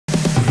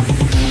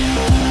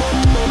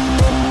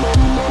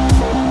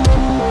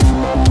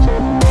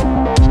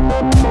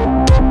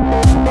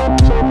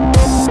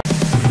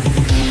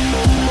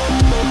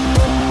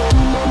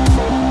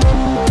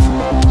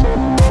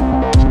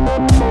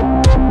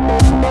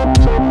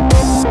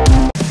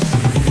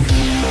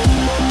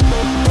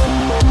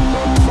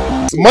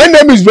My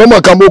name is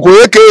Roma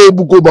Kamoko, aka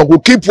Buko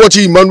Banku. Keep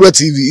watching Emmanuel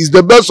TV. It's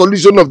the best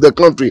solution of the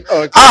country.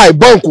 Okay. I,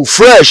 Banku,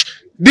 fresh.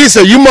 This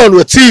is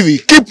Emmanuel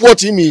TV. Keep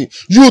watching me,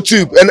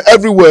 YouTube and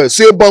everywhere.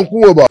 Say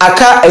Banku over.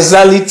 Aka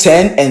exactly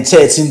 10 and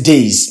 13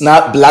 days.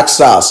 Now Black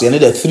Stars, you know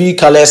the three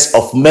colors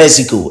of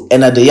Mexico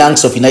and the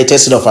Yanks of United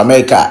States of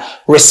America,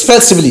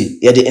 respectively,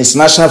 the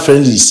international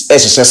friendlies,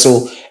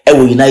 SSSO,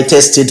 and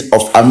United States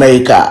of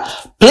America.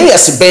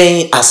 Players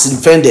being as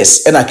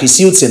defenders and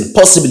accusing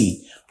possibly.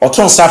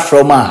 Otonsa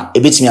from a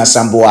bit me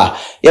asamboa.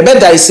 You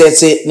better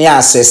dissect near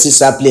assess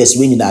players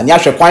winning and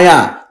Yasha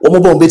Quaya,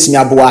 Omobo bit me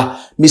aboa.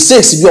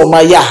 Mistakes be on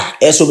my ya,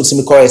 eso with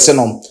me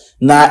correctnum.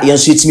 Na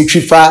yansuit me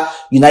trifa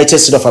United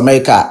States of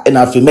America and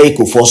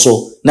Afimeko for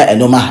so na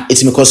enoma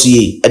it's me cause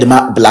ye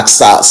edema Black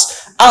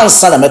Stars.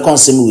 Answer na me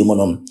consem we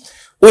monom.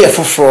 We are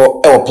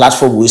for our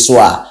platform we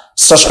so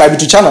subscribe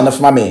to channel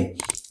na me.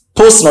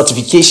 Post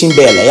notification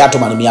bell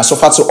yatomani me so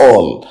far to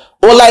all.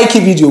 Or like a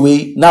video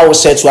we now we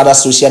share to other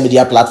social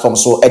media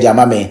platforms so edia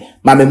mame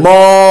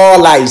more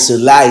likes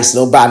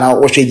no ba na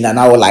watching na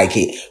now like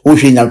it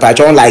watching na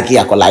patron like it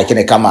I like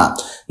in kama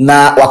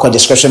na wako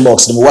description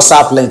box the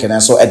WhatsApp link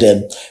and so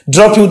edem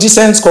drop you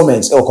decent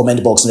comments or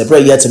comment box in the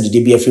prayer yet in the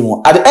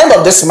DBF at the end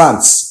of this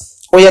month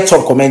or your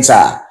top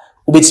commenter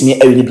ubit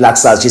me every Black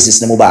Stars Jesus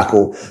name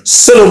bako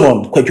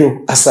Solomon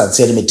kwekyo asa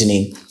tell me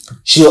tini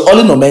she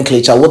only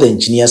nomenclature what the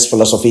engineers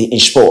philosophy in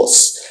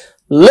sports.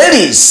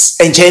 Ladies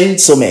and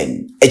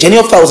gentlemen, a journey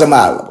of 1,000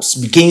 miles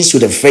begins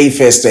with the very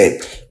first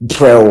step.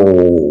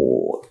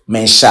 Bro,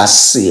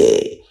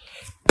 menshasi,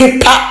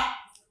 paper.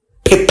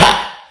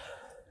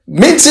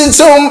 Meeting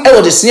Tom,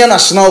 the senior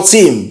national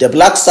team, the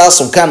Black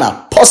Stars of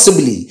Ghana,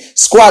 possibly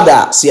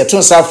squadra,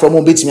 Seatonsa from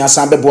Obitmia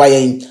Sambe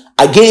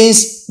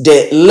against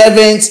the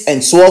 11th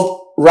and 12th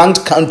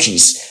ranked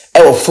countries.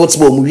 Our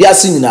football, we are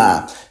seeing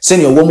now.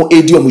 Senior Womo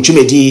Edio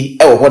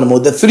Muchumedi, our one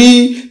of the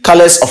three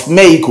colors of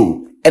Mexico.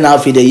 And now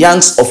for the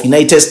Yanks of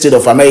United States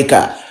of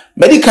America.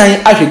 Medical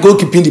actually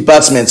goalkeeping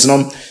departments,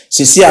 no.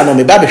 Sisia no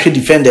me baby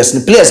defenders, the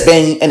players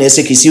being and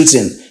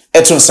executing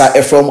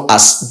Etonsa from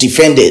as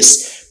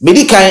defenders.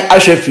 Medical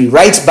actually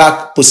right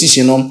back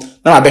position, no.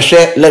 Now I be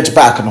left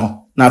back,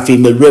 no. Now for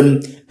me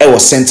room,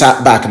 was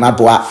center back, na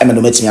boa, no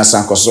met me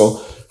asanko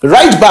so.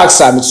 Right back,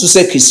 sir, me to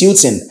say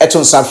executing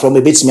Etonsa from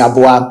a bit me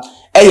aboa.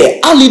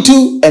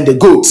 Alidu and the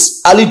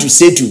goats, Alidu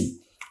Sedu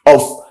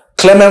of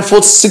Clermont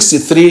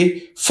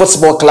 63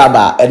 Football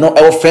Club and no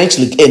our French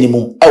League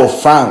anymore, our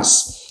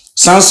France.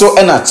 Sanso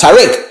and a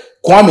Tarek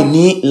Kwame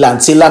ni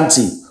Lanti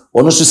Lamti,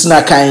 or no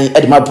Susina Kain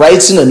at my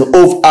Brighton and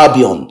Hove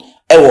Albion,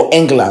 our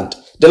England.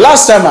 The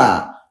last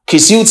time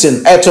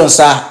Kisutin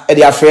Etonsa at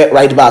the affair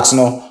right backs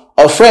no,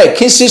 or Fred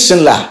Kinsey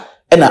Shinla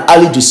and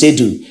Ali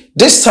Dusedu.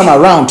 This time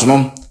around,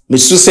 no,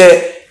 Miss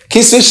Suse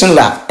Kinsey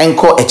Shinla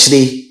encore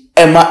actually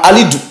Emma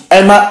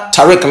Emma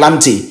Tarek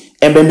Lamti,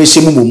 Emma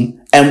Mishimum,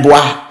 and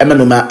Bois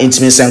Emanuma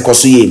intimacy and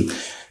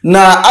Kosuye.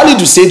 Na Ali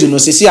Dusedu no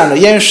sisi ano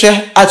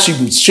yenhwe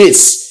attributes,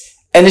 traits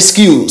and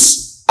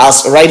skills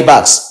as right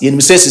backs. Yen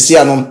say sisi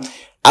ano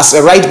as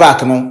a right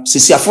back no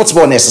sisi a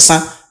football na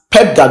esesa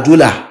Pep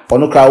Guardiola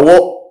ono kra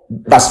wo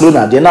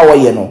Barcelona de na wo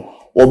ye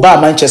no wo ba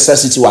Manchester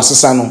City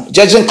wasesa no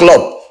Jurgen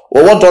Klopp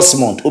wo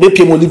Dortmund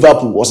obepiem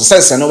Liverpool wo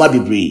sesa no ma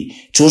bebre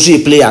to so a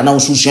player na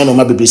so so no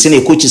ma bebre se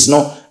na coaches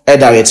no e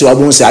direct wa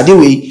bon se ade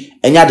we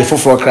enya de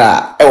foforo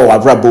kra e wo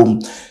wabrabom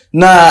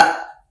na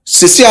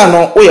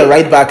Sisiano, we are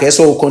right back,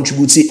 also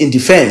contributing in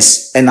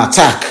defense and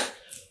attack.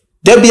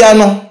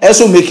 Debiano,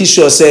 also making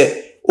sure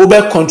say,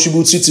 Obe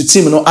contributing to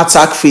team no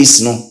attack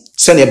phase no,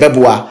 send your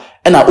beboa,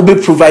 and I will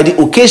be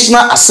providing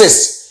occasional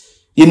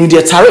assist. You know the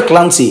Tarek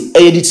Lamti,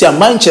 editor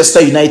Manchester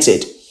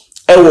United,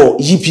 ewo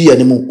YP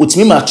anymore, with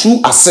me my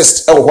true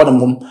assist, ewo one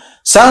mum.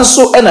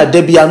 Sanso and a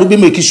Debiano be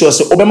making sure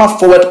say Obama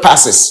forward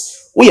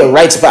passes. We are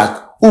right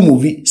back.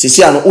 Movie,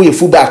 Sisiano, we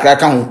full back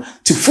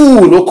to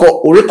full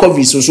local or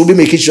recovery, so be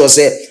making sure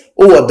say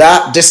over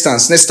that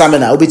distance next time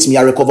and I'll be me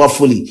I recover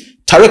fully.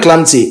 Tarek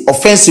Lamte,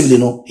 offensively,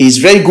 no, he's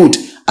very good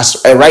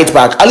as a right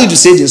back. Ali to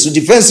say this, so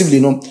defensively,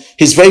 no,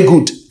 he's very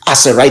good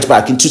as a right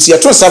back. Into see, I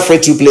trust our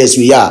two players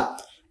we are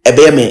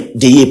Ebeme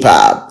de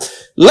Yepa.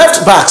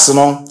 Left backs,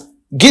 no,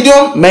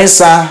 Gideon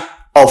Mensah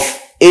of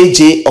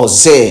AJ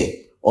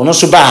Oze, or no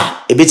so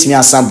ba, a bit me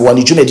and Sambo, and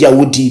Jumedia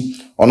Woody,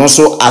 or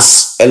also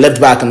as a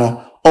left back,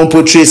 no. On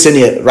portray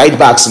senior right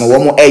backs no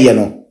one more air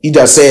no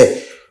either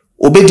say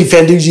obe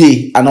defending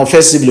ye and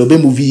offensively obe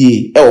move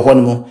ye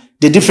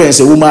the difference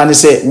a woman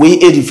say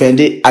we a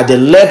defended at the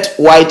left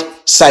wide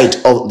side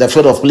of the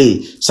field of play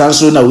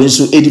Sanso na we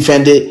so a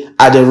defended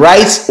at the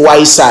right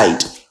wide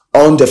side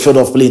on the field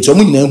of play so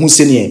we know who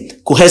senior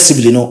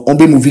cohesively no on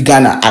be movie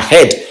Ghana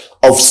ahead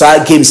of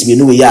side games we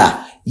know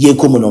ya ye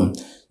komonom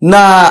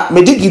na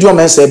me dig you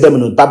man say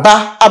be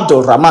Baba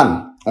Abdul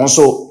Rahman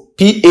also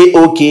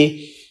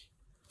PAOK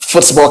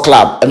Football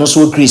Club and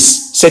also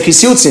Greece.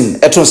 Sekisutin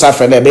eton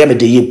safre na be me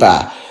de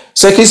yipa.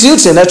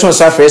 Sekisutin eton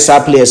safre sa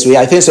players we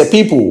I think say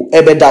people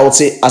ebe doubt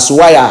as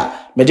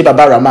why me de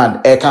Baba Rahman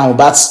e kan ho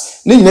but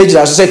ni nyina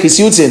gira so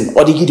Sekisutin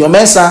or the Gideon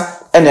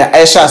Mensah and e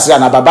hya se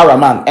na Baba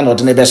Rahman and o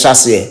de ne be hya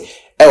se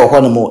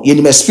hɔ no mo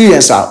yenim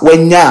experience a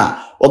wanya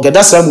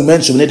ogeda sa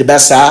momentum ne de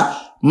besa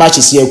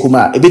matches ye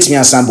kuma ebetimi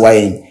asambo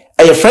ayen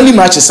friendly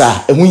matches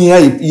a ehu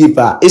yi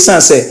pa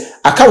esan say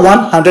aka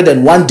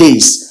 101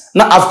 days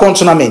na AFCON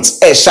tournament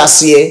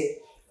hyase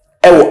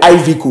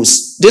Ivory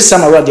Coast this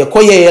time around the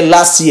koye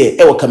last year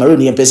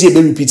Cameroon ye pese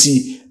be repeat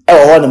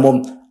hɔ no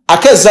mo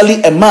aka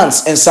exactly a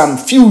month and some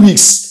few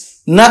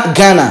weeks na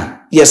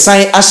Ghana ye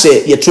sign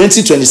ashe ye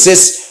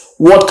 2026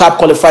 World Cup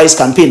qualifiers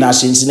campaign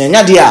ashe na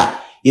nya dia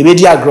ye be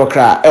di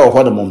agrokra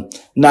hɔ no mo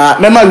na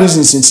member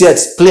reasons in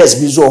players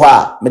bi zo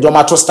ha me do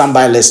mato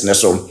standby list ne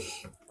so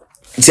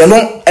nti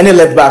no any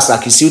left backs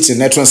akisiuti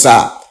netron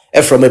sa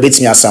from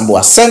ebetimi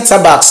asamboa center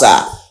backs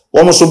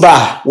won so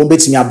ba won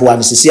betimi aboa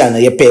ne sisi an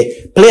ye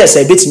pe players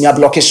ebetimi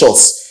block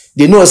shots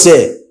they know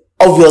say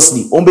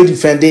obviously won be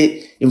defend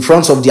in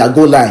front of their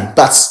goal line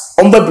but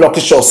on be block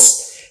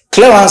shots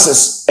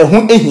clearances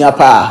ehun ehia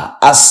pa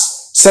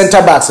as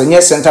center backs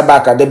enye center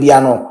back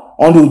adebia no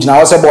on do gina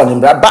wo se ball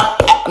mbra ba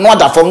no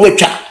ada for no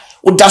atwa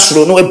wo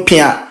dashro no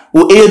epia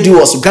wo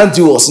duos grand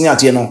duos ni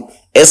ate no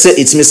ese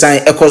itimi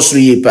sign ekosru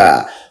yi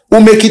pa wo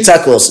make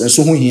tackles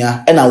nso hu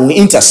hia na wo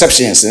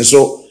interceptions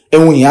nso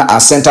ehu hia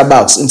as center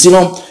backs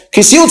ntino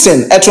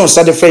Kisiutin etron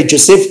started for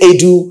Joseph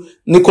Edu,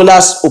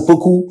 Nicholas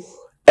Opoku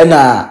and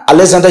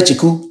Alexander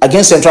Chiku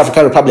against Central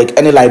African Republic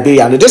and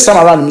Liberia. And this time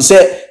around me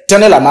say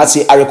Tenel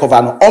Amati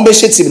Arekovano ombe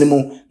team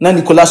mu na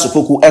Nicholas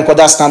Opoku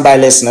enkoda standby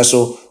less na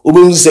so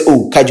obi say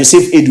ka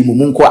Joseph Edu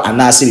mumunko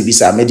anase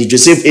bibisa medi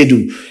Joseph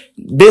Edu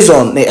based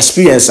on the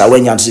experience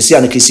when you see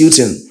an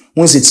Kisiutin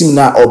once the team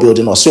na or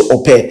building or so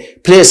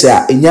ope players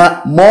are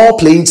enya more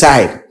playing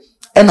time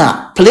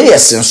and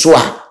players and so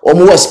or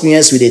more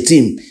experience with the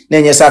team na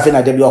nya safe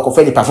na debi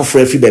okofa ni pafo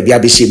free baby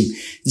abeshim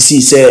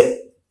see say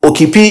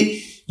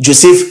okipi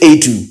Joseph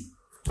Edu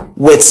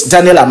with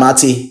Daniel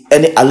Amati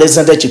and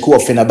Alexander Chiku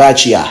of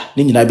Fenerbahce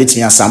ni nyina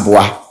betimi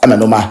asamboa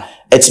amanoma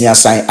etimi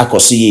asan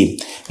akoso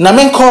na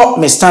menko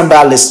me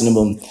standby list ni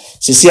mum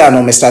sisi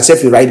ano me start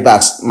if right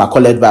backs ma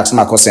left backs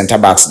ma center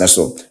backs na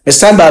so me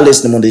standby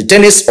list ni mum the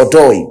Dennis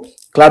Odoi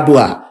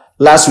Clubua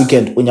last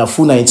weekend onya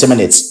full 90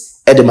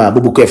 minutes edema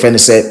bubuko efene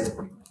say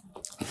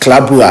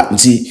Clubua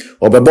nti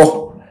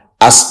obebo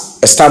as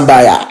a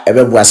standby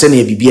ebebo asene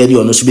e bibia di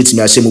ono so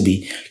betimi asemu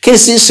bi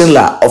KC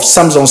Schindler of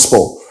Samsung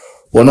Sport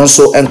won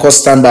also enco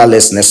standby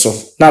list ne so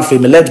na fe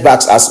me left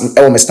backs as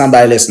me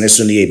standby list ne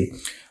so ni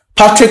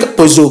Patrick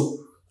Pozo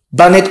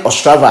Bernard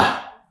Ostrava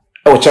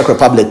Czech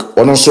Republic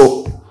won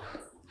also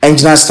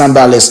engineer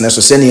standby list ne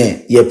so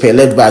sene ye pe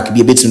left back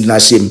bi betimi na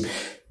shame.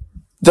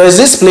 There is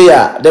this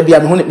player that be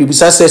am hu me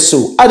bisa say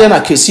so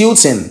adena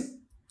Kisiutin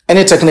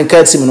any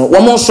technical team no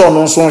one so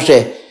no so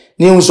hwe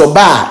ni unso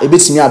ba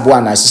ebetimi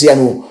aboa na sisi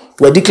no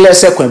we declare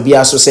second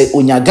bia so say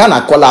onya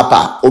Ghana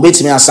kolapa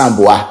obetimi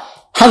asamboa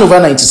Hanover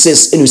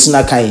 96 enu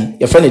sina kan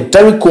your friend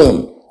Derrick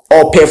Cohn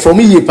or perform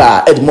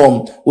yipa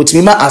Edmond with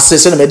me ma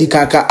assist na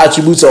medical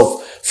attributes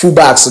of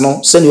fullbacks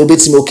no say no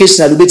obetimi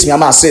occasionally obetimi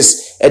ama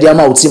assist e dey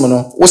ama team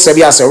no wo se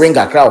bia as a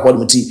winger crowd hold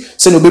muti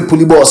say no be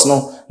pulley balls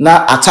no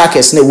na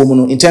attackers na womu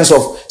no in terms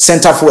of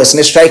center forwards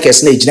na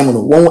strikers na ejina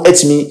no won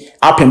etimi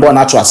up and ball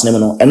na atras na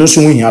no eno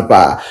so hu hia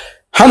pa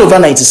Hanover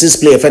 96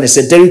 player friend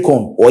say Derrick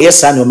Cohn or yes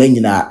san o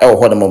manyina e wo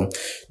hodom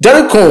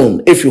Derrick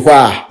Cohn if you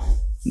are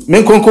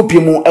menkonko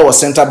pimu e wo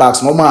center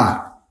backs no ma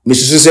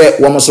mesusu say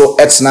wo so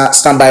etna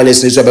standby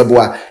list ni so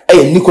beboa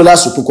e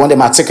Nicholas Opoku on the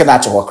mateke na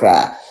to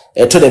kra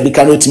e to the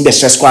bikano team be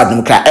squad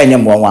no kra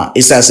enyem won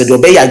isa say do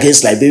be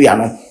against Liberia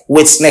no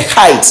with the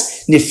height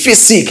the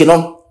physique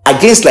no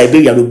against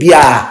Liberia no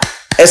bia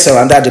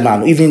under the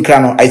man even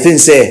crano I think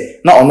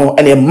say na ono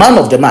and a man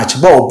of the match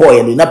boy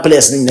and na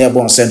players ni na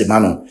bon send the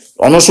man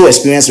ono so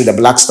experience with the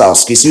Black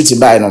Stars Kisuti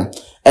by no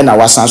and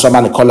our sanso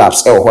man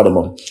collapse e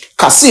hodom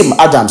Kasim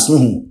Adams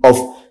of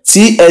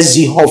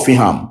TSG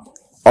Hoffenheim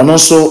ono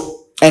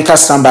so enka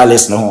standby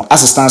list no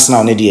assistance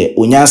now ne de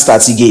onya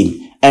start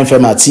game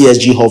enfema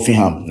TSG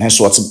Hoffenheim na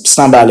so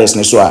standby list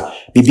ne so a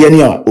bibia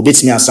ni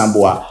obetimi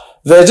asamboa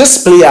there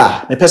just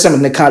player the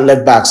person me can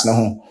left backs no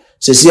ho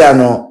sesia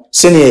no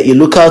senior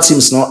local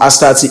teams no are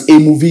starting a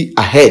movie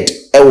ahead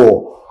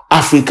ewo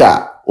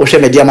Africa Oshe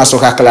Mediama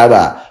Soccer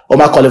Club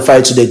Oma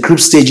qualified to the group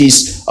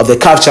stages of the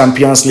CAF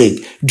Champions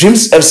League.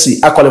 Dreams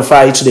FC are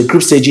qualified to the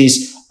group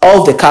stages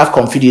of the CAF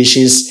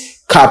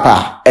Confederations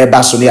Cup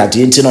Ebasoni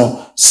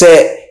Adintino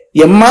say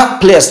yema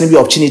players need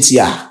opportunity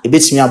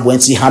ebetimi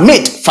aboanti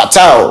Hamid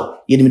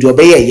Fatal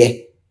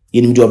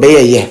yenimdi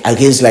obeye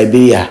against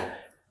Liberia.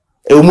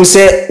 Emu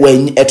say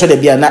when eto de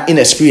bia na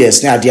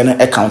inexperience na ade no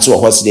account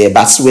or what there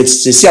but with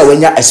see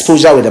when ya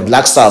exposure with the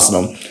Black Stars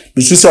no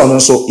bisu say ono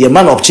so ye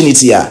man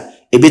opportunity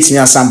ebetimi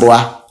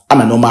asamboa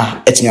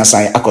amanoma etimi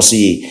asan akoso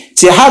yi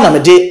ti ha na me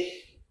de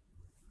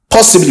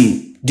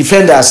possibly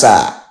defenders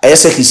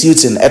eseki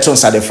shooting eton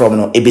side from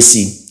no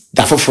ebesi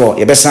da foforo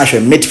ye be san hwe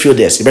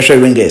midfielders ye be hwe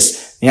wingers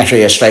ye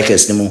hwe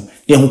strikers ni mu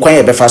ye hu kwan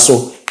ye be fa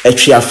so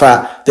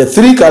etwiafa the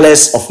three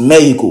colors of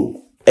Mexico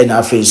and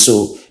afi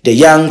so the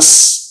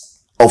Yanks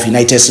of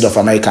United States of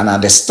America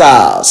and the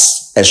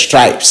Stars and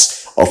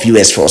Stripes of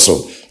US for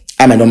so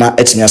amenoma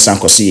etimi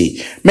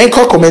asankosi men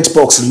call comment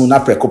box mu na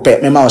prekope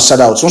mema shout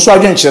out so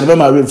adwenkyere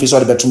mema refi so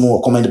de betumu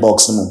comment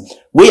box mu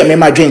we ya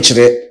mema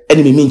adwenkyere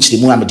ene me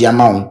nkyere mu amede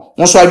amawo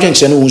so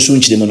adwenkyere no wonsu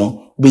nkyere mu no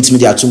betimi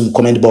de atum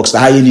comment box na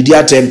ha ye di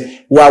atem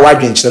wa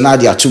adwenkyere na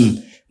de atum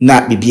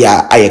na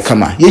bibia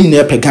ayekama ye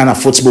nyina pe Ghana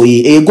football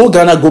ye go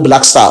Ghana go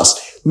Black Stars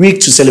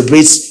week to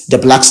celebrate the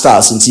Black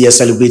Stars into your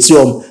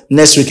celebration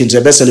next week into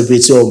the best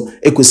celebration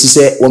ekosi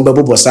se won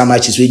bebo bossa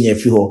matches we nya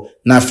fi ho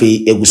na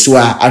fe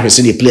egusua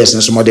ahwese the players no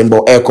so modern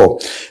ball echo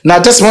na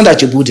this one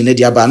that you put in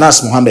the aba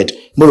Nas Mohammed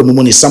Moro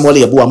Mumuni Samuel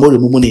Yabu Moro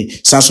Mumuni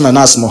Samson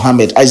Nas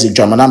Mohammed Isaac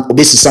Dramanam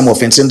Obesi Samuel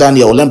Fenton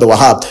Daniel Olembe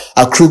Wahab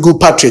Akrugu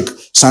Patrick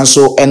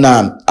Sanso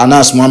Enam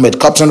Anas Mohammed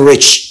Captain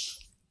Rich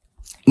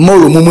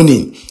Moro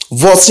Mumuni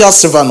Voltaire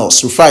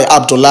Silvanos, Rufai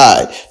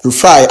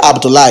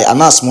Abdullahi,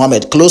 Anas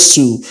Mohammed, close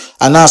to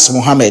Anas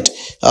Mohammed,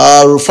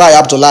 Rufai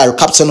Abdullahi,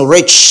 Captain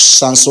Rich,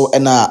 Sanso,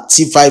 and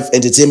T5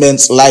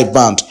 Entertainment Live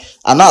Band,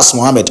 Anas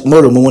Mohammed,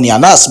 Moro Mumuni,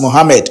 Anas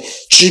Mohammed,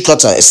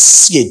 Chikata,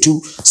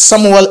 SC2,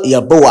 Samuel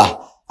Yaboa,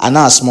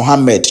 Anas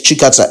Mohammed,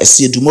 Chikata,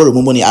 SC2, Moro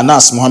Mumuni,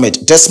 Anas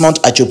Mohammed,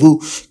 Desmond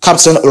Ajobu,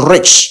 Captain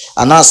Rich,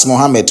 Anas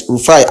Mohammed,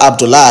 Rufai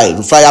Abdullahi,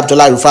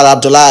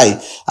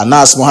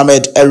 Anas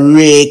Mohammed,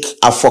 Eric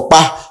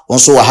Afokpa,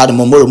 also I had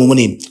Moro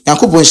Mumuni.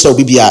 Yankupon show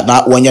Bibia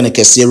na wanyane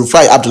kese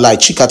Rufai Abdullahi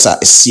Chikata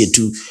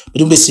SC2.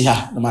 Bedumbe si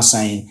ha na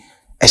masan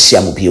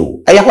ehia mobio.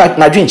 Ayakwa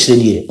na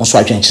dwenkyere nie, nso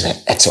adwenkyere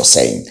eto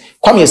saying.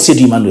 Kwame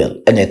Sidi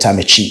Emmanuel ene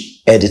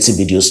tamechi editing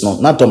videos no.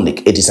 Na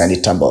Dominic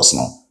design tambos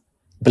no.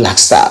 Black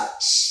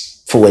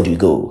Stars. Forward we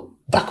go,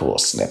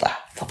 backwards never.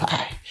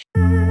 Bye-bye.